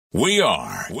We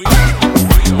are.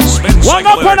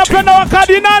 Wangapi wanapenda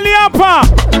wakadinali hapa?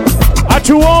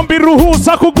 Atuombi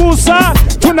ruhusa kugusa.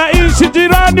 Tunaishi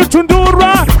jirani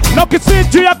Tundura. Na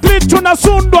kisiju ya klichu na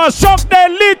sundwa. Shock de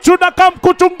lichu na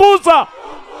kamkuchunguza.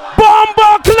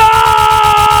 Bomba Kla!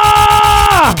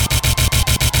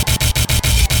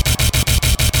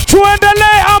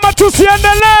 Tuendelee ama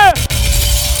tusiendelee?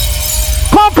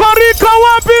 Kokorika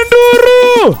wapi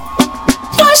Nduru?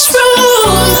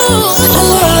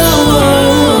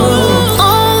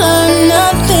 All or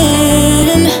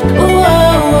nothing.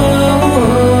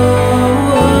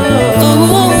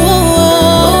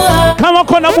 Kama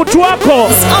kona mtu wako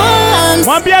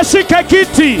mwambie ashike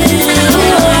kiti.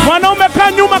 Mwanaume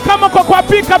kaa nyuma kama kwa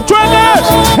pick up twende.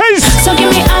 Hey. So give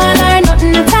me all or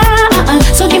nothing at all.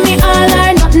 So give me all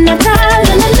or nothing at all.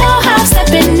 No half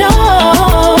stepping, no.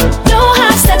 No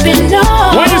half stepping, no.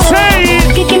 What you say?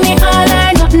 Give me all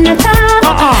or nothing at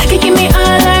all. Give me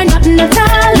all or nothing at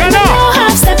all. No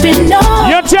half stepping, no.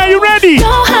 Yoti, are you ready?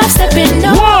 No half stepping,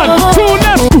 no. 1, 2,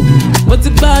 let's. What's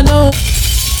it about no?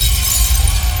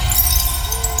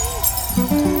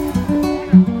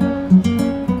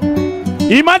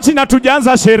 Imagine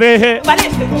hatujaanza sherehe.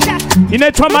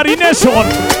 Inaitwa marination.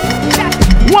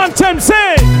 One time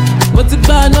say. What's it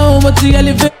about no? What's the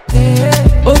elevate?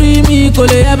 Ori mi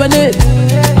kole abane.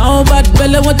 How bad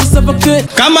belle want to suffocate?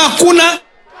 Kama kuna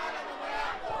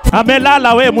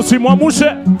Amelala we msimwamushe.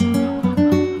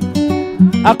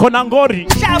 Akona ngori.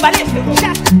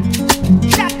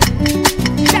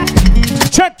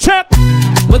 Check check.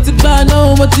 What's it about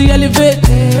no? What's the elevate?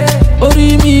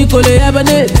 Ori mi kole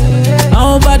abane.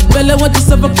 How bad belle want to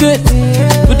suffocate?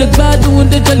 With the bad doing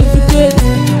the jollificate.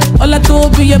 All I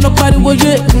told me, I'm a party with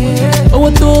it. Oh,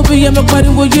 I told me, I'm a party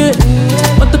with it.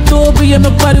 What the told me, I'm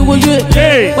a party with it.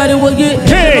 Hey. Party with it.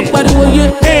 Hey. Party with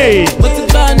it. Hey. What's it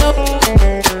about no?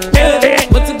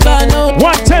 What's it about no?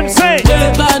 One time say. What's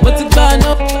it about? What's it about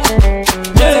no?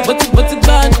 What's it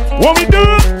about? What we do?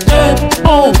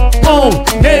 Oh, oh,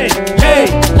 hey, hey,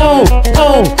 oh,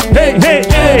 oh, hey, hey,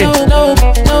 hey. No.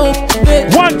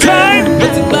 One time.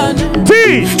 What's it about?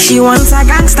 T. She wants a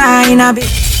gangster in a bit.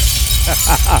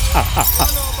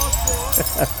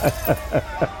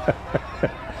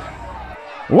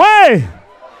 We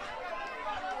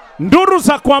Nduru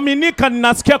za kuaminika,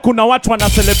 ninasikia kuna watu wana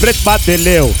celebrate birthday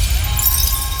leo.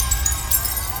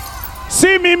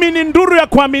 Si mimi, ni nduru ya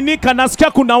kuaminika,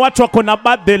 nasikia kuna watu wako na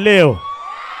birthday leo.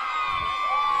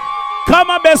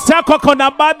 Kama best yako wako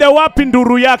na birthday, wapi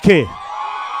nduru yake?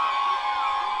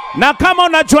 Na kama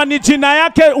unajua ni jina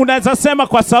yake, unaweza sema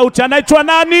kwa sauti. Anaitwa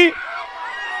nani?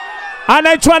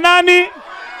 Anaitwa nani?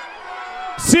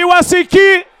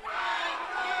 Siwasiki.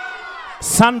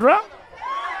 Sandra?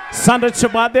 Sandra, it's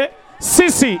your birthday.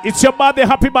 Sissy, it's your birthday.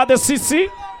 Happy birthday, Sissy.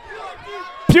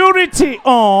 Purity,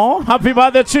 oh, happy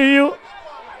birthday to you.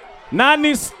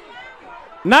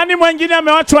 Nani mwengine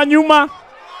amewachwa nyuma?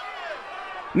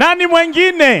 Nani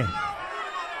mwengine?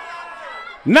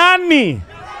 Nani?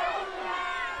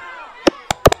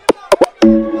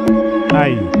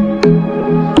 Ai.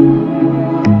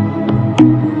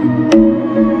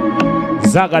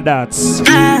 Zagadats.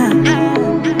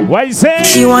 Why you say?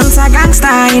 She wants a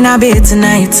gangster in a bed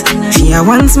tonight. She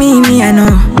wants me, I know.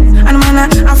 And man,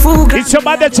 I forgot. It's your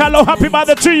birthday, Chalo. Happy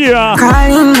birthday to you.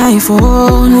 Calling my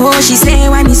phone. Oh, she say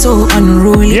when it's so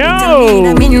unruly. Yo. Tell me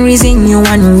the main reason you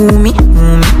want to woo me.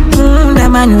 The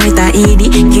man with a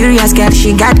ED. Curious girl,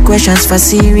 she got questions for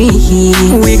Siri.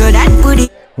 We got that booty.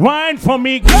 Wine for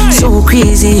me, guys. So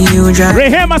crazy, you drive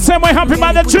Rehema, same way. Happy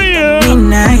birthday to you. me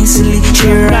nicely. She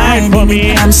Ride for riding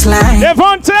me. it, I'm sliding.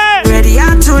 Devonte. Ready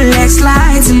out to legs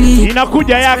slightly.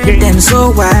 Inakuja yake. Them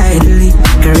so widely.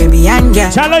 Caribbean girl.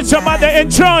 Chalo, it's your birthday.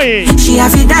 Enjoy. She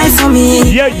have to die for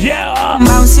me. Yeah.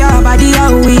 Bounce your body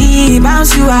out, we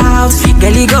bounce you out.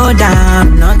 Girlie go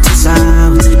down, not to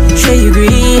south. Sure you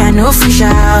agree, I know fish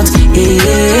out.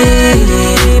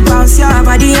 Hey, bounce your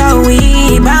body out,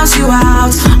 we bounce you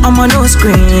out. I'm on no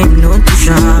scream, no to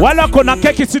shout. Wala kona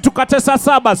keki si tukate saa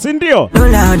 7, si ndio? No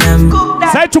loud them.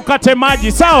 Sai tukate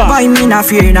maji, sawa? Boy, me not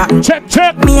fear nothing. Check,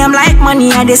 check. Me, I'm like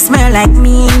money and they smell like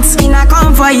meat. Me not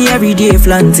come for you every day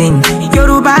flaunting.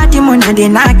 Yoruba demon they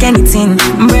knock anything.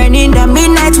 Burning the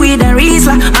midnight with a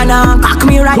Rizla. And cock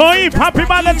me right. Koif, happy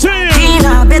birthday to you.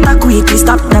 Tina, better quickly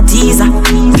stop the teaser.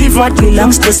 Give what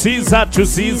belongs to Caesar to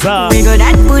Caesar. we got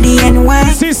that booty and wine.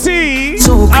 CC,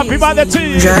 So happy birthday to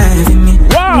you. driving me.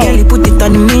 Wow. Girl, put it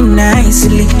on me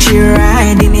nicely. She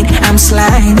riding it, I'm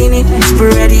sliding it.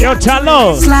 Spread it Yo,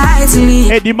 Chalo. slightly.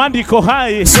 Hey, demand iko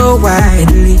high. So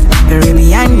widely.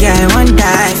 Caribbean girl, one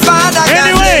die. Father God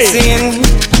Anyway. blessing.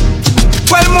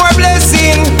 Well, more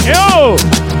blessing. Yo,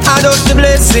 Adopt the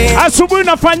blessing. Asubuhi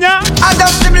unafanya?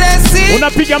 Adopt the blessing.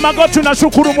 Unapiga magoti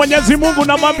unashukuru Mwenyezi Mungu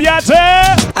na mwambiaje?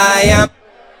 I am.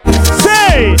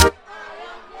 Say.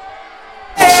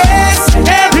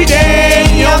 Every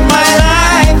day of my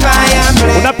life I am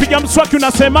blessed. Unapiga mswaki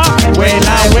unasema? When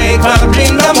I wake up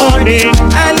in the morning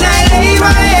and I lay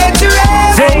my head to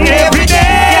rest. Say every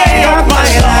day of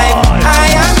my life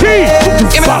I am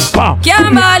blessed.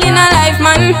 Can't ball in a life,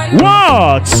 man.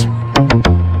 What?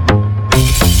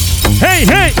 Hey,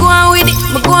 hey. Go on with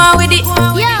it, go on with it.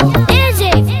 Yo, Izzy,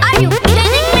 are you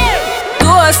kidding me?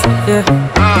 Ghost,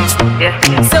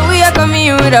 yeah. So we are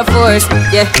coming with a force,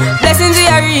 yeah. Blessings we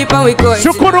are reap and we course.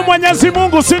 Shukuru Mwenyezi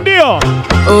Mungu, si ndio?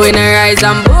 Oh, we na rise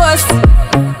and boast.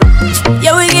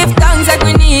 Yeah, we give thanks like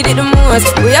we need it the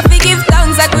most. We have to give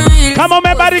thanks like we really. Kama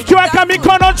umebarikiwa kwa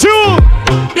mikono juu.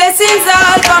 Blessings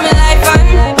all for my life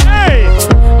and Hey.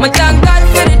 my thank God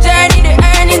for the journey, the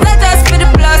earnings are just for the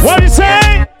plus. What do you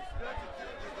say?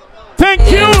 Thank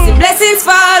you. The blessings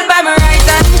fall by my right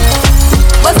hand.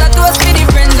 But I toast for the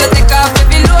friends that take off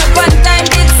every load. One time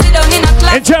did sit down in a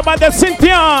class. Enjoy by the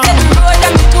Cynthia. Get the road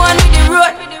and me go on with the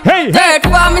road. Hey, hey. Third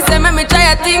form, me say me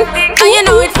try a thing. And you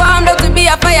know it formed out to be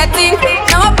a fire thing.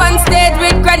 Now up on stage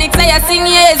with chronics, I sing,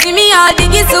 yeah. See me all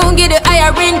diggy soon, get the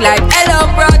higher ring. Like, hello,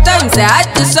 bro, time say I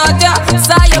had to shot ya.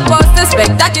 Saw your poster,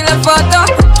 spectacular photo.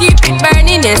 Keep it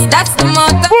burning, yes, that's the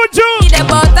motto. Buju. Need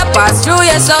about to pass through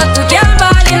your soul to get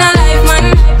ball in a life,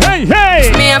 man. Hey,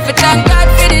 hey. Me have to thank God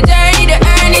for the journey, the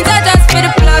earnings are just for the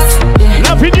plus. Yeah.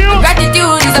 Loving you.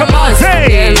 Gratitude is a Come on, must. say.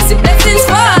 Yeah, me see blessings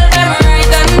fall by my right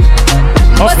hand.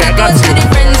 But Okay, I got toast you. to the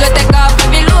friends we take off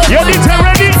every load. You need to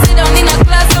ready? Sit down in a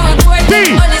class and we pour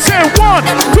D. Say 1,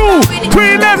 2,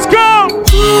 3, let's go.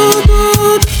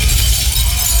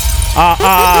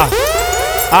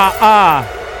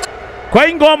 Kwa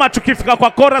hii ngoma tukifika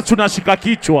kwa chorus tunashika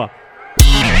kichwa.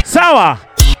 Sawa?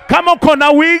 Kama uko na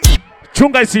wig,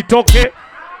 chunga isitoke.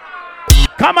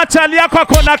 Kama chali yako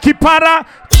ako na kipara,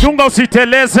 chunga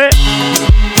usiteleze.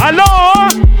 Hello?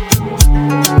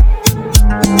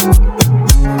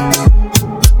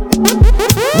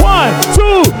 One,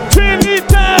 two, three,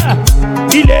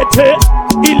 ilete,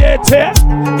 ilete,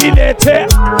 ilete,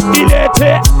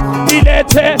 ilete,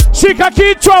 ilete. Shika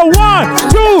kichwa. 1,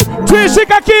 2, 3,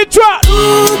 shika kichwa.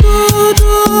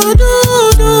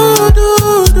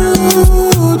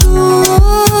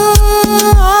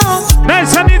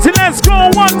 Nice and easy, let's go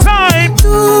one time.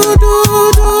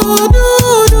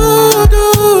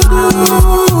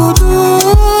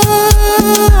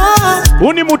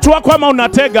 Uni mtu wako ama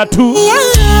unatega tu?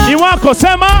 Ni wako,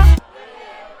 sema.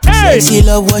 Hey. She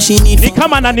love what she need. Ni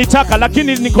kama nanitaka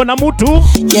lakini niko na mtu.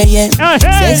 Yeah, yeah.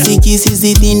 Sexy kiss is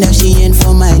the thing that she ain't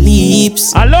for my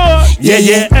lips. Hello?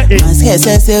 Yeah. My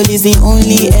herself is the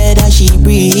only air that she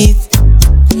breathes.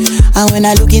 And when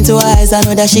I look into her eyes, I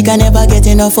know that she can never get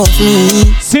enough of me.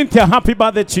 Cynthia, happy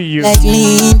birthday to you. Like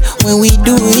lean, when we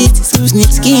do it, snip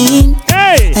skin.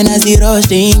 Hey. And as the rush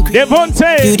the increase,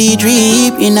 Devonte. you the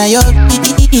drip in a your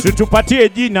Tutupatie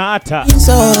jina hata.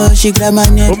 So she grab my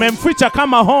neck. Umemficha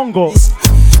kama hongo.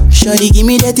 Shorty give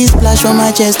me that splash from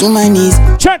my chest to my knees.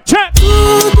 Check.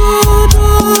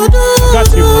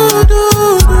 Got you.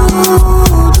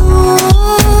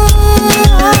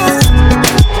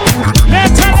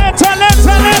 Later.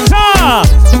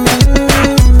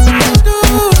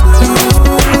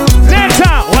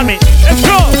 Later. 1 minute. Let's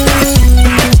go.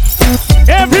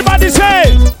 Everybody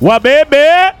say,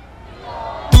 wabebe.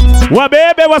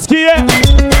 Wabebe wasikie.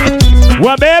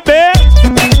 Wabebe.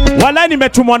 Wala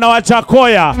nimetumwa na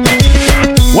Wachakoya.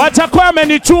 Wachakoya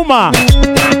amenituma.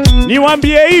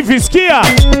 Niwaambie hivi, sikia.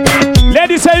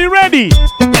 Ladies, are you ready?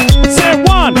 Say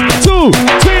 1, 2,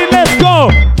 3, let's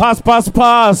go.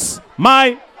 Pass.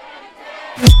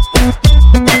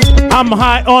 I'm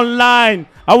high online.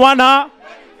 I wanna.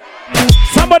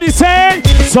 Somebody say,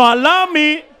 so allow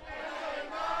me.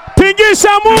 Tingisha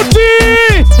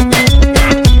muti.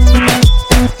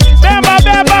 Beba.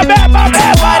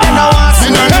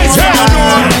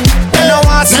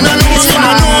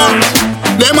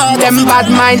 Them bad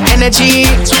mind energy,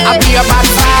 I be a bad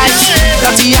vibes.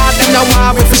 Dirty heart, them no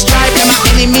war with a stripe. Them a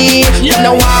enemy, them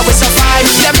no war with survive.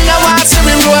 Them no war so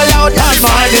we roll out bad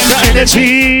mind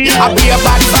energy. I be a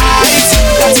bad vibes.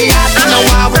 Dirty heart, them no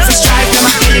war with a stripe. Them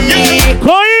a enemy,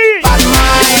 bad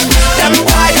mind. Them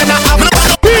boy gonna have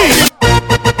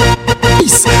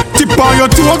tip on your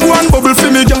toe, go and bubble for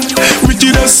me, girl.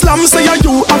 Wicked as slam, say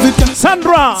you have it, girl.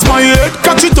 Sandra, my head,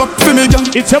 catch it up for me, girl.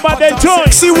 It's about the joy.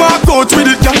 Sexy walk out with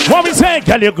it, girl. What we say,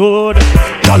 girl, you good.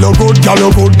 Girl,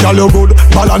 you good.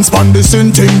 Balance pan the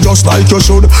same thing just like you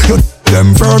should. You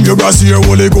them firm, your brass here,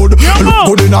 holy good. Look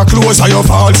good in a clothes, and your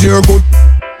fault here good.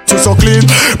 you so clean.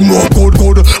 More good,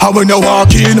 and when you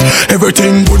walk in,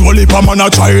 everything good. Well, if a man a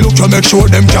try, look, you make sure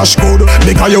them cash good.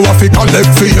 Because you have to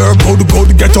collect for your good.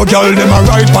 Get your girl, them a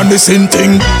right on the same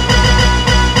thing.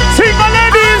 Single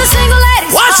ladies!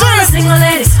 All the single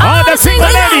ladies. All the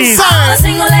single ladies. All the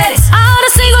single ladies. All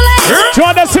the single ladies. To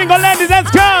all the single ladies,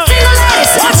 let's go. Single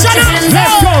ladies.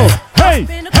 Let's go. Hey,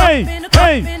 hey,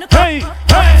 hey, hey, hey.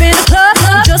 In the club,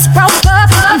 just broke up.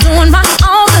 I'm doing my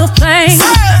own little thing.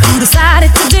 You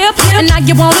decided to dip, and now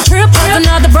you want to trip.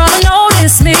 Another brother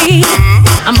noticed me.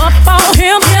 I'm up on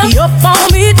him, he up on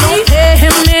me. Don't pay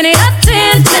him any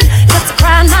attention. Just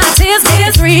cry my tears,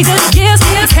 get 3 good years.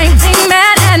 You can't be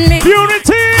mad at me.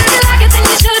 Purity. Like it, think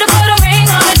you should have put a ring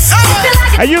on it.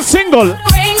 Are you single?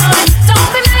 Ring on it. Don't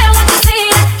be mad when you see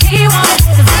that he wanted.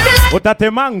 Utate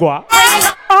mangwa.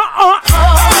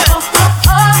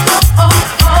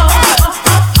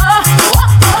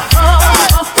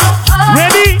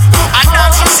 Ready?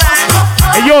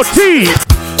 Hey, yo, T.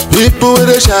 People with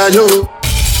a shy, yo.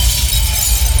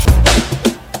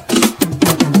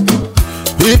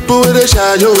 People with a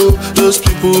shy, yo. Those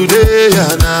people they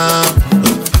are now.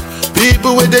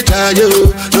 People with the shy, yo.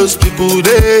 Those people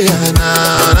they are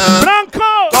now. Blanco.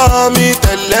 Call me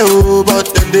Teleo, but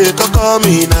then they call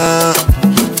me now.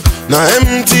 Now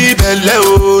empty belly,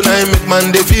 oh, now make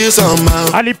man they feel somehow.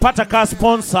 Alipata ka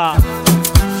sponsor.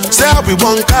 Say we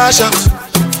want cash out.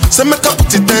 Say make up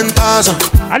put it 10,000.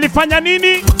 Alifanya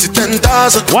nini? Put it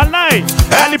 10,000. Walai.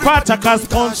 Alipata ka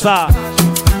sponsor.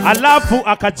 Alafu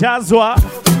akajazwa.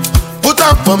 Put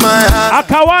up for my heart.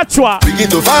 Akawachwa. Begin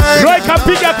to find. Roy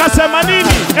kapiga kasema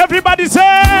nini? Everybody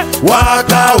say.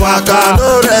 Waka waka.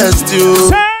 No rest you.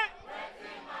 Say.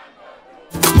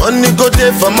 Money go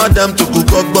there for madam to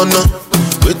cook up bono.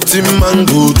 Wetin man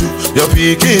go do? Your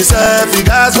pikin self he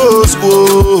gas go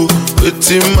school.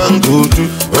 Wetin man go do?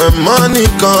 When money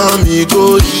come he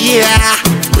go yeah.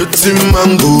 Wetin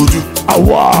man go do?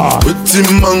 Awa.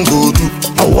 Wetin man go do?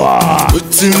 Awa.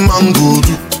 Wetin man go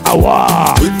do?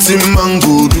 Awa. Wetin man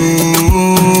go do?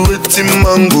 Wetin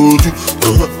man go do?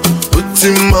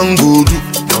 Wetin man go do?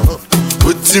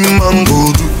 Wetin man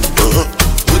go do?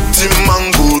 Wetin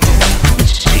man go do?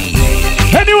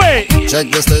 Anyway, check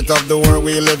the state of the world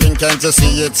we live in. Can't you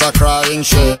see it's a crying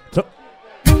shit?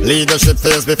 Leadership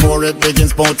fails before it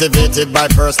begins, motivated by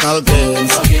personal gains.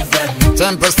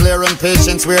 Tempers clear and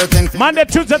patience we're thinking. Monday,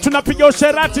 Tuesday tunapiga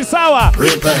usherati sawa.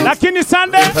 Repent. Lakini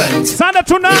Sunday, Repent. Sunday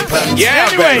tuna. Repent. Yeah,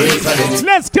 anyway, Repent.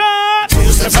 let's go.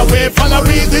 2 steps away from a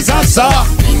real disaster.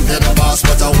 Think they're the boss,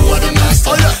 but I who are the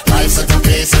master. Life's at a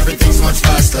pace, everything's much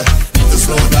faster. Need to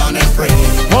slow down and pray.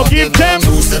 Forgive them.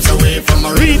 2 steps away from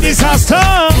a real disaster.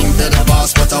 Think they're the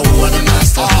boss, but I who are the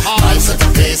master. Life's at a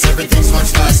pace, everything's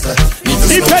much faster. Need to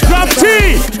slow down and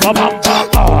pray.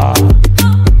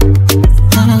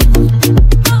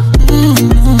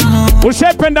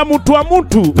 Ushependa mutu wa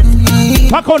mutu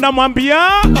paka unamwambia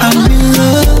I'm in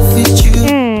love with you.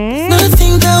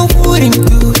 Nothing that wouldn't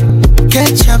do.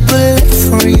 Catch a bullet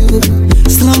for you.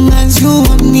 As long as you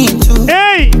want me to.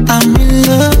 Hey! I'm in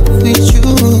love with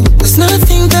you. There's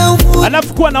nothing that would.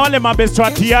 Alafu kuwa na wale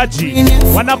mabestratiaji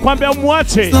wanakuambia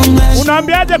muache.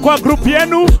 Unaambiaje kwa group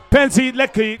yenu penzi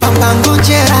leki?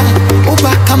 Pangojera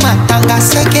uba kama tanga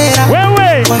sekera.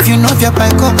 Wewe kwa vino vya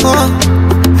paikoko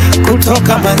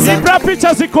kutoka manza. Ibra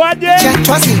picha zikoaje?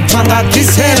 Chatwazi twanga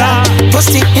kisera.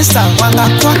 Posti insta wanga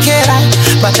kwa kera.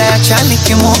 Bada ya chani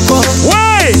kimoko.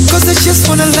 Why? Cause I just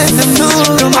wanna let them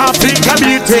know Africa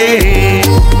beauty.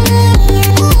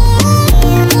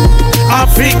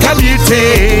 Africa beauty.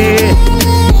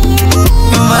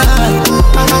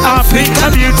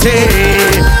 Africa beauty.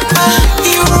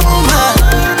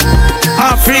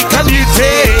 Africa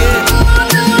beauty.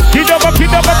 Kidogo,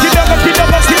 kidogo, kidogo,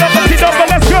 kidogo, kidogo, kidogo.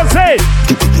 Let's go say.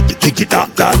 Kida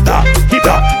da da,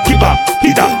 kida, kiba,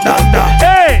 kida da da.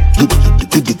 Hey.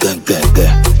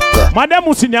 Madam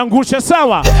usiniangushe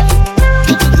sawa.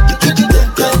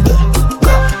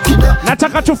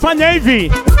 Nataka tufanye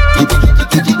hivi.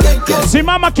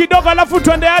 Simama kidogo alafu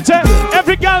twende ache.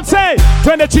 Every girl say,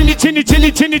 twende chini chini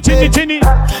chini chini chini chini.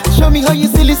 Show me how you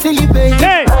silly silly baby.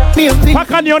 Hey,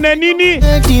 paka nione nini?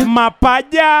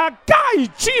 Mapaja kai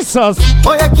Jesus.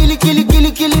 Oh yeah, killy killy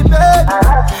killy killy baby.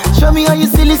 Show me how you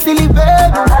silly silly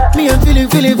baby. Me I'm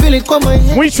feeling kwa my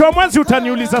head. Mwisho wa mwezi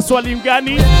utaniuliza swali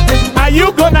gani? Are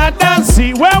you gonna dance?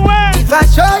 Wewe. If I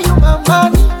show you my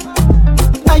money,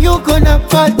 are you gonna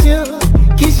party?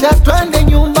 Kisha twende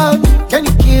nyumbani.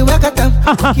 Yani kiweka tam,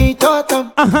 kitoa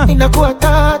tam, inakuwa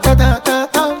ta ta ta ta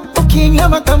tam.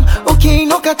 Ukinyama tam,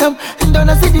 ukiinuka tam, ndo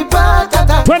nazidi pa ta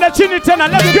ta. Twende chini tena,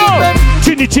 let's go.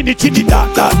 Chini chini chini da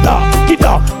da da,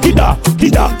 kida kida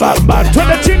kida ba ba.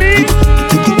 Twende chini.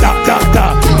 da da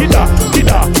da, hida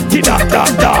hida hida da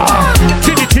da.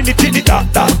 Chini chini chini da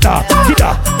da da,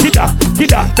 hida hida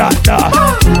hida da da.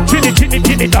 Chini chini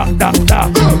chini da da da.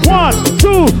 1,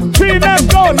 2, 3, let's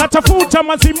go. Natafuta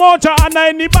manzi moja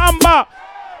anayenibamba,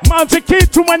 manzi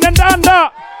kitu mwenye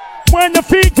ndanda, mwenye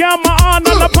figa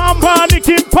maana na pamba.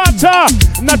 Nikimpata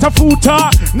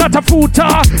natafuta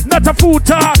natafuta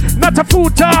natafuta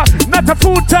natafuta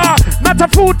natafuta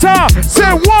natafuta. Say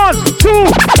 1,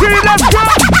 2, 3, let's go.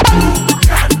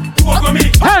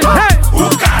 Hey hey, who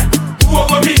can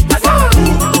over me?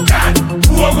 Who can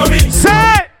over me?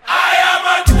 Say I am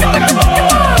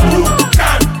unbelievable. Who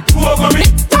can over me?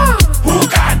 Who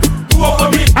can over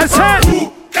me? I said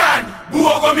who can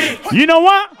over me? You know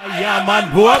what? I am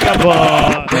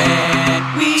unbelievable.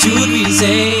 Should we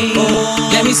say, oh,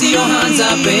 let me see your hands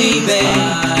up, baby.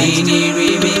 In the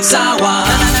remix,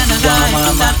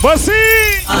 but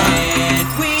see,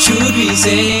 should we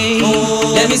say,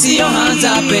 oh, let me see your hands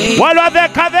up, baby. Wala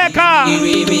deka deka. In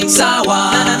the remix,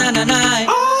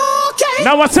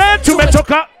 now what's it?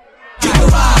 Tumetoka.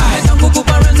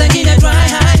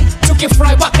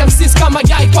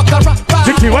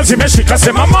 Jiki wazimeshika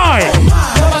sema mai.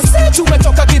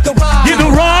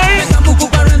 Githurai.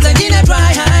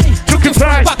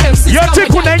 Tukifry. Yote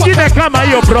kuna ingine kama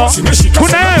hiyo bro.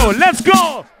 Kuna hiyo, let's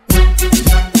go.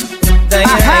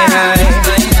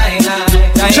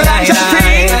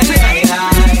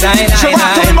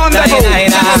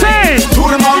 Tout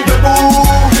le monde debout,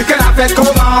 que la fête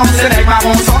commence. C'est les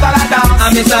marrons sont dans la danse.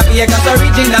 I'm Mr. Vegas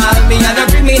original, me and a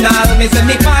criminal. Me send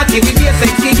me party with your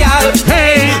sexy gal.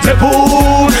 Hey,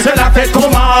 debout, c'est la fête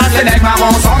commence. C'est les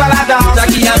marrons sont dans la danse.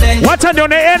 What's on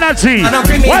the energy?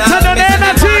 What's on the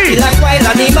energy? Like wild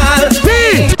animal.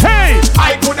 Hey,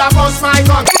 I could have lost my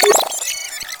gun.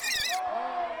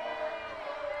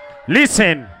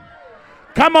 Listen,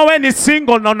 kama we ni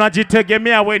single na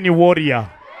unajitegemea we ni warrior.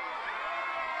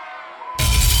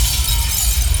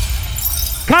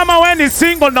 Kama we ni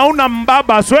single na una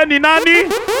mbaba, so we ni nani?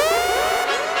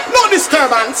 No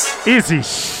disturbance. Easy.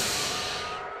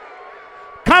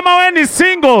 Kama we ni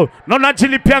single na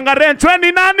unajilipianga rent, we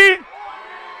ni nani?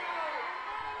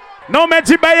 Na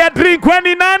umejibaya drink, we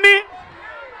ni nani?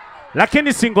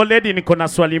 Lakini single lady niko na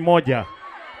swali moja.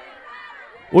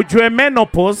 Ujue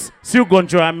menopause si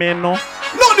ugonjwa wa meno.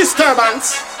 No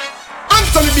disturbance.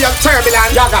 Anthony be a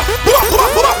turbulent yaga.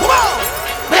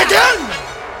 Begin.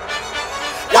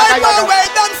 Yaga way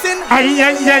dancing. Ay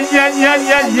ay ay ay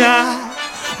ay ay.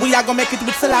 We are gonna make it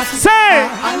with Selassie. Say.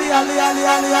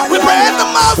 We break the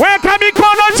mouth. Where can we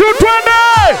call on you 20?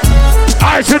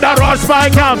 I should have rushed my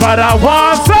gun, but I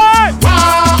won't say.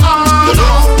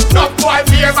 No boy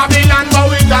fear Babylon, but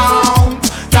we down.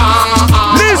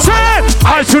 Listen,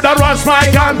 I should have rushed my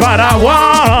gun, but I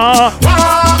won't.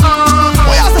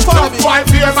 Where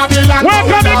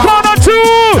can we call on you?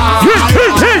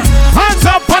 Hands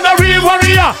up on the real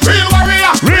warrior. Real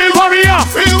warrior. Real warrior.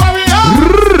 Real warrior.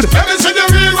 Let me see the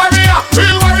real warrior.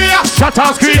 Real warrior. Shut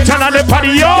up, screech and the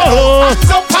patio.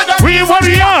 Real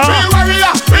warrior. Real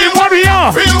warrior. Real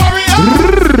warrior. Real warrior.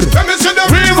 Let me see the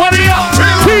real warrior.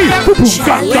 Real women.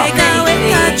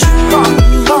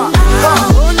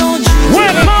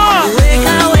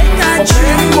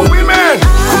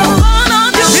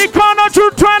 We call on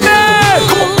you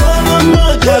 20.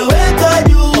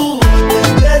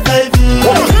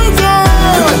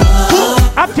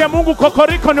 Akia Mungu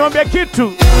kokoriko niombe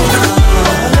kitu.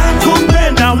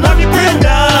 Kumpenda,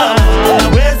 wanipenda.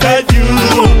 Naweza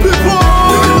juu.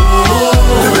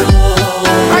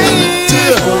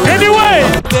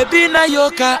 Anyway. Baby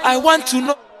Nayoka, I want to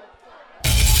know.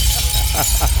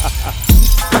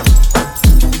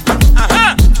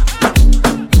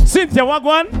 Cynthia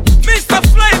Wagwan. Mr.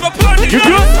 Flavor, you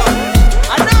good?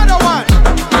 Another one.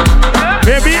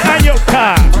 Baby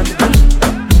Nayoka.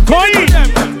 Koi.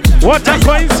 What a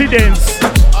coincidence.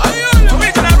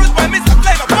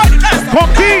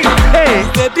 Koki. Hey.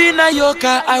 Baby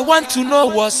Nayoka, I want to know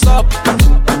what's up.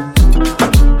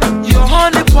 Your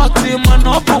honey party, man,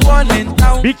 number one in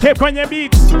town. BK kwenye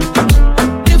beat.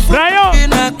 Rayo.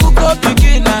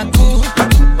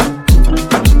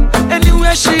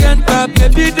 Anywhere she enter,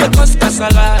 baby, they cause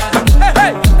kasala. Hey,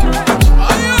 hey.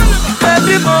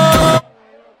 Baby mo,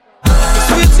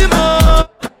 sweetie mo,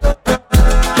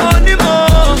 honey mo,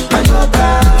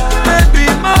 baby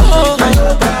mo,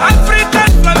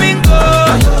 African flamingo,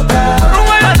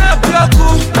 Rwanda Pioku,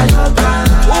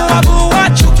 Uwabu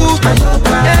Wachuku,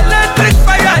 electric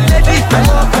fire lady.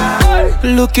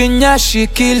 Looking at she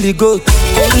kill the goat,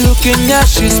 looking at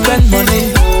she spend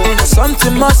money.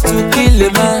 Something must to kill a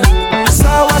man.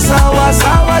 Sawa, sawa,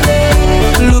 sawa,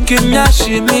 looking at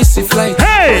she miss the flight.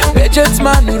 Hey! Agent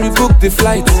man who rebook the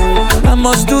flight. I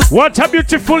must do. What a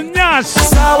beautiful nyash.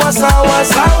 Sawa, sawa,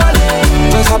 sawa,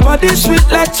 cause her body sweet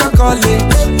like chocolate.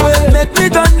 Make me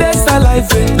done this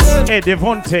salivate. Hey,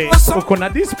 Devonte, ukona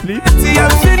display. I'm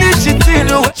finishing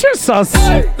it. Jesus.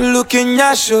 Looking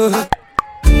at you.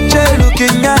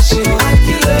 Looking at you.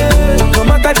 No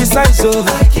matter the size of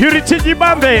Purity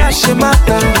Jibambe.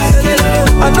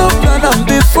 I don't plan on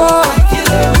before.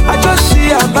 I just see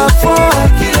her my phone.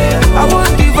 I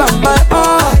won't give her my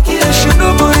all. She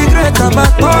no go regret her my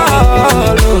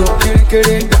call.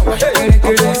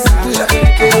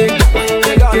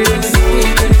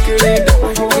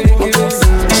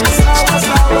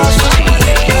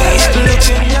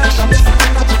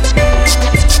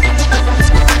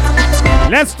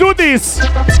 Let's do this.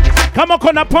 Kama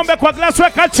kona pombe kwa glass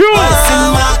weka juu. What's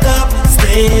in my cup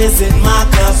stays in my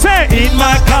cup. Say in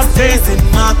my cup stays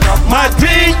in my cup. My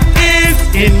drink is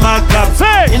in my cup.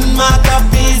 Say in my cup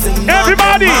is in my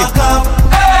everybody. cup.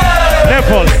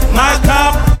 Level. My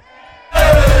cup.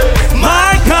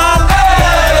 My cup.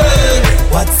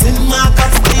 What's in my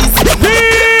cup stays in my cup.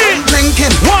 I'm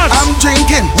drinking. What? I'm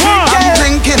drinking. What? I'm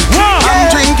drinking. What?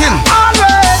 I'm drinking.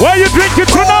 Where you drinking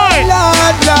tonight?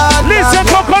 Listen,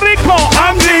 Cocorico.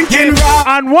 I'm drinking.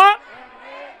 And what?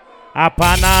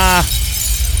 Hapana.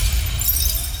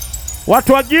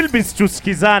 Watu wa Gilbis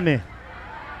tusikizane.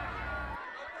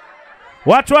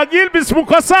 Watu wa Gilbis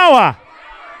muko sawa?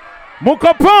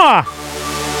 Muko poa?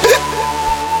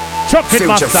 Chocolate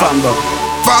master.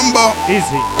 Fambo.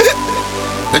 Easy.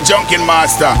 The junkin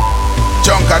master.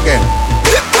 Junk again.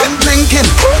 I'm drinking.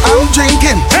 I'm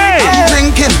drinking. Hey. I'm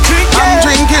drinking. I'm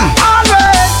drinking.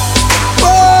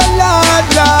 Oh, Lord,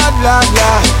 Lord, Lord,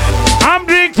 Lord. I'm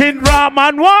drinking rum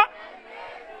and what?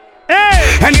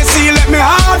 Hey! And you see, let me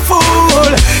heart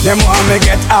full. Them want me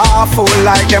get awful.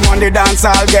 Like them on the dance,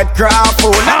 I'll get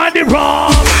grappled. And the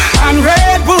rum and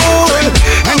Red Bull.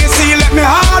 And you see, let me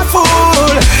heart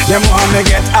full. Them want me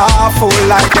get awful.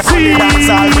 Like them on the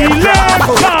dance, I'll get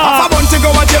grappled. If I want to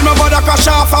go and tell my brother crash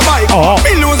off a bike.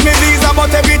 Me lose me visa,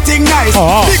 but everything nice.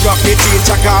 Big up me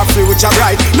teacher, car future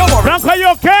bright. No more. Franco, you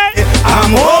okay?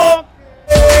 I'm okay.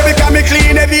 Because me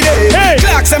clean every day. Hey.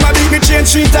 Clocks them a beat me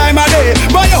change 3 times a day.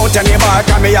 Buy out any bar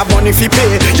and me have money fi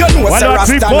pay. You know what's a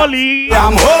Rasta.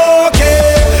 I'm okay.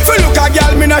 If you look a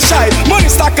girl me not shy. Money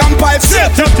stack and pipe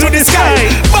straight up to the sky.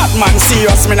 Batman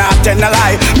serious me not tell no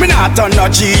lie. Me not turn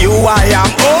no GUI. I'm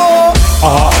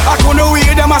I couldn't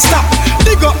wait them a stop.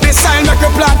 Dig up the sign make you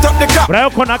plant up the crop.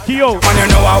 Brayo kona kio. And you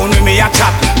know how me a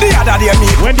chat. The other day me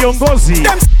when the ongozi.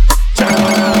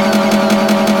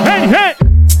 Hey hey.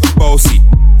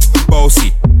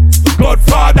 Bossy,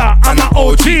 Godfather, I'm a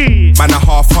OG. Man a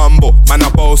half humble, man a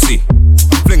bossy.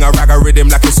 Fling a rag a rhythm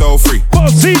like it's all free.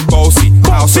 Bossy,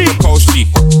 house of the coast G.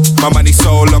 My money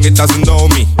so long it doesn't know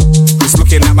me. It's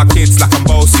looking at my kids like I'm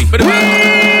bossy.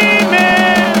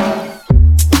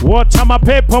 Wacha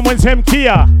mapepo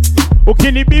mwenzemkia.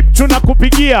 Ukini beep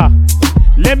tunakupigia.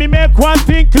 Let me make one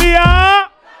thing clear.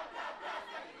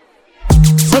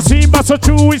 So Simba, so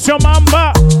true is your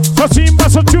mamba. So Simba,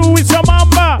 so true is your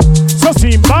mamba. So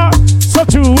Simba, so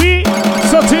true,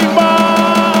 so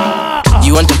Simba.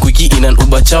 You want a quickie in an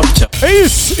Uber chop chop?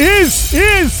 Is.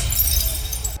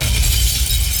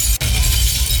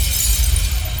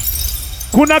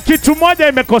 Kuna kitu moja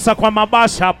imekosa kwa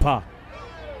mabash hapa.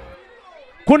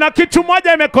 Kuna kitu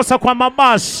moja imekosa kwa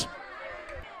mabash.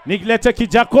 Nilete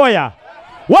Kijakoya.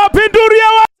 Wapinduria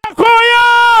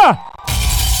Wajakoya!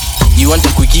 You want a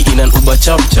quickie in an Uber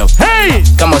chop chop? Hey!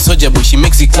 Kama soja boy, she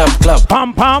makes it clap clap.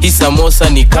 Pam pam. Hii samosa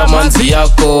ni kama nzi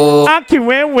yako. Aki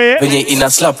wewe. Venye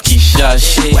ina slap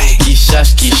kishash.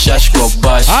 Kishash kwa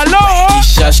bash. Hello?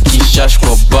 Kishash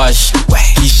kwa bash.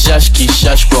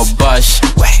 Kishash kwa bash.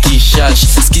 Kishash.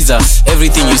 Skiza,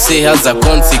 everything you say has a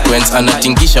consequence.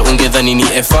 Anatingisha ungedhani ni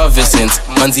effervescence.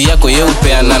 Manzi yako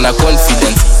yeupeana na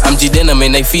confidence. Amjidena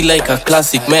man, I feel like a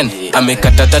classic man.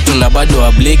 Amekata tatu na bado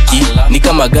ableki. Ni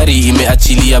kama gari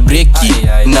imeachilia breki.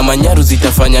 Na manyaru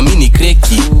zitafanya mini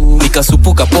kreki.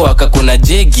 Nikasupuka poa kakona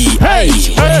jegi.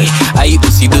 Ai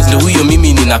usidozle huyo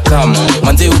mimi nina kama.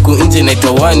 Manze huku nje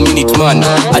naitwa 1 minute man.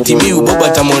 Ati mi uboba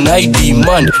tamon I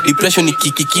demand. Depression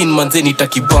ikikikin manze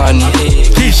nitakibani.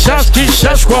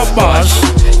 Kishash kwa bash.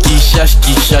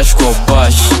 Kishash kwa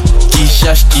bash.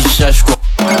 Kishash kwa.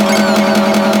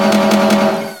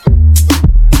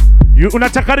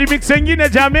 Unataka remix ingine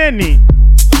jameni?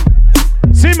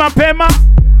 Si mapema.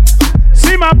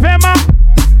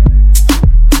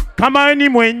 Kama ni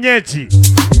mwenyeji.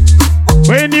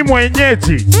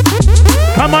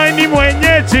 Kama ni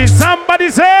mwenyeji,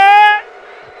 somebody say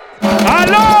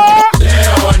Halo.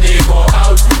 Leo niko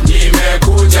out,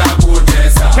 nimekuja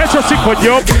kutesa. Kesho siko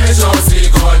job. Kesho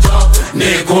siko job,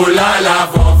 nikulala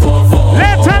fofofo.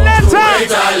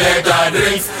 Leta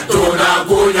drinks,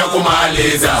 tunakunywa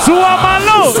kumaliza. Suwa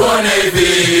malo. Suone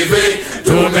hivi,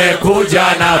 tumekuja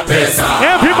na pesa.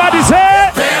 Everybody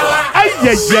say. Pewa. Ay,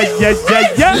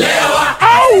 Lewa.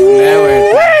 Au. Lewe.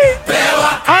 Pewa.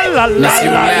 Ala la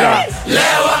la la.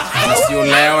 Lewa.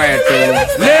 Nasiulewe tu.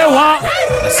 Lewa.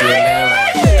 Nasiulewe.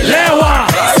 Lewa.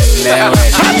 Lewe.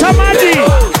 Kata maji.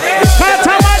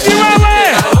 Kata maji wewe.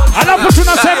 Alafu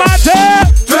tunasemaje?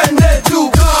 Twende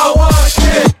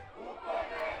tukawashe.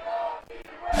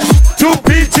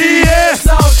 Tupitie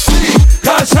South Sea,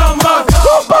 Kashamba,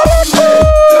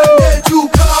 twende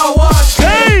tukawashe.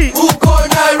 Hey. Uko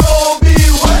Nairobi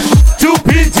West.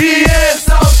 Tupitie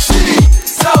South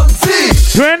Sea.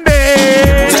 twende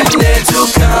Twende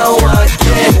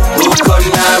tukawashe. Uko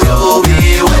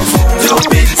Nairobi West.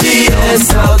 Tupitie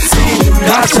South Sea,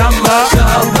 Kashamba.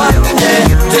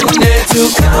 twende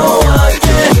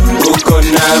tukawashe. Uko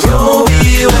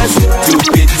Nairobi West.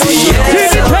 Tupitie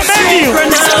South Sea.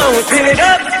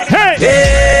 Hey.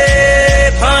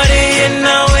 Hey, partying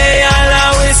now, I'll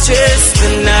always chase the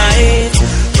night.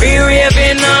 We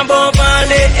raving above all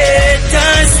the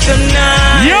haters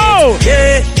tonight. Yo!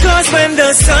 Yeah, cause when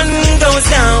the sun goes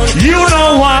down, You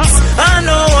know what? I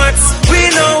know what, we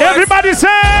know what. Everybody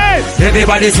say.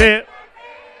 Everybody say.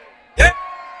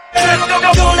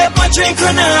 Don't let my drink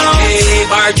run out. Hey,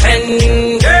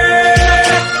 bartender.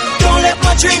 Don't let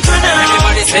my drink run out.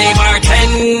 Everybody say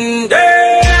bartender.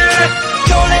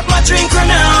 Don't let my drink run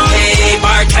out. Hey,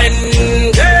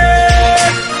 bartender.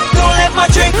 Don't let my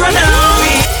drink run out.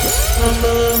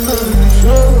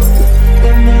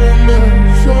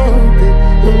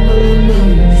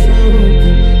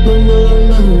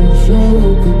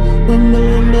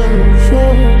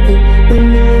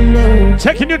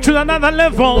 Taking you to another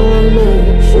level.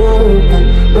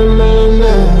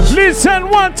 Listen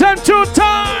 1 time, 2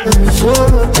 times.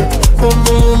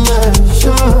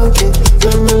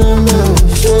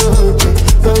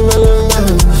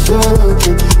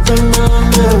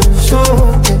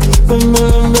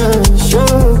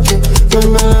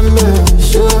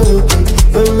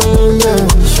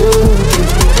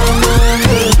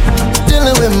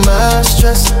 Dealing with my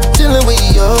stress, dealing with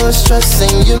your stress,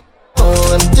 and you know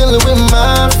I'm dealing with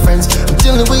my friends, I'm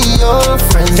dealing with your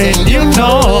friends, And you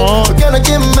know. we're gonna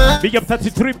get mad, Big up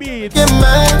 33 beats. get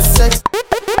mad sex.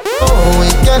 Oh, we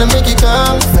gotta make you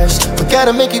come fresh, we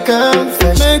gotta make you come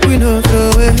fresh. Make we no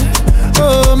throw it,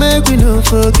 oh, make we no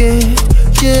forget.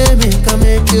 Yeah,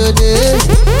 make your day.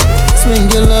 Swing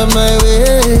your love my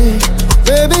way,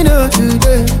 baby, not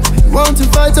today. You want to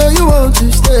fight or you want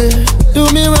to stay? Do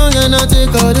me wrong and I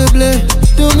take all the blame.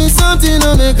 Do me something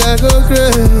to make I go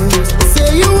crazy.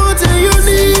 Say you want and you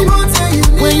need.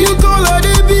 When you call her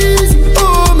the busy,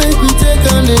 oh, make me take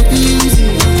on the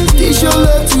easy. Teach your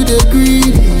love to the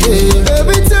greedy. Yeah.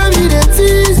 Every time you dey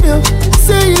tease me,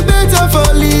 say you better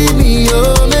for leave me.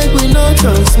 Oh, make we not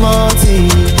turn small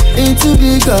thing into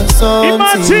bigger something.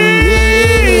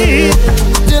 Yeah.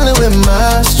 Dealing with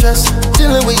my stress,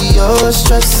 dealing with your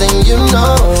stress, and you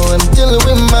know I'm dealing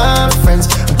with my friends,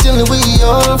 I'm dealing with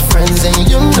your friends, and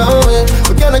you know it.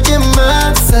 We're gonna get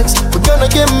mad sex, we're gonna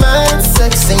get mad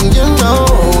sex, and you know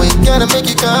we gotta make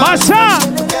it come. Masha!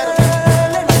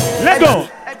 Let go!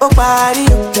 Oh, body,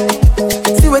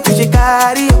 see what you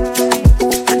carry.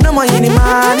 No more any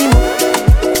money,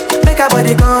 make a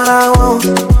body gonna want.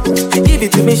 Give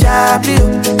it to me sharply,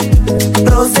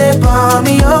 rose for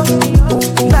me, oh.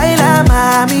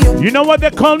 You know what they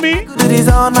call me?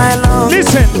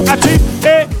 Listen, I think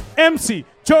AMC.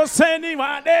 Just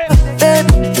anyone there.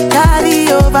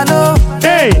 Carry over, no.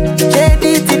 Hey. Get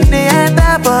it in the end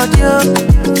about you.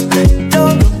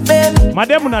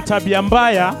 Mademu na tabia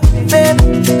mbaya.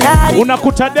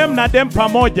 Unakuta dem na dem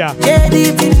pamoja.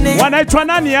 Wanaitwa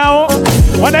nani hao?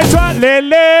 Wanaitwa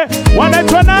Lele.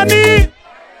 Wanaitwa nani?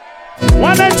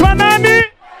 Wanaitwa nani?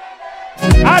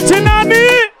 Ati nani?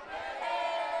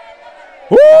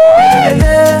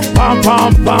 Pam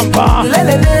pam pam pam.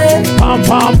 Pam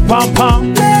pam pam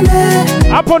pam.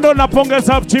 Hapo ndo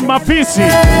napongeza chimafisi.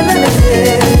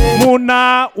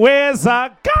 Munaweza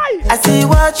kai. I see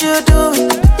what you do.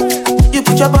 You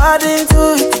put your body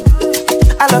into it.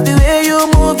 I love the way you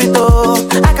move it, oh.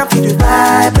 I can feel the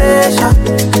vibration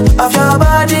of your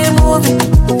body moving.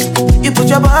 You put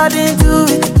your body into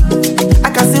it. I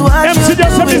can see what MC you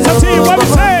do. What we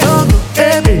say?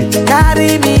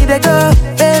 Carry me, they go,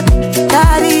 baby.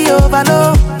 Carry over,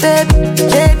 no, baby.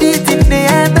 Get it in the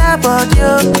end about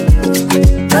you.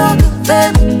 No,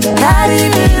 baby. Carry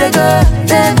me, they go,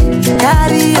 baby.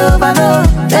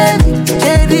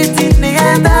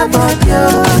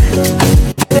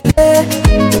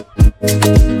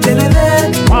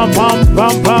 Pam pam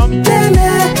pam pam.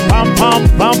 Pam pam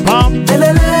pam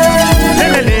pam.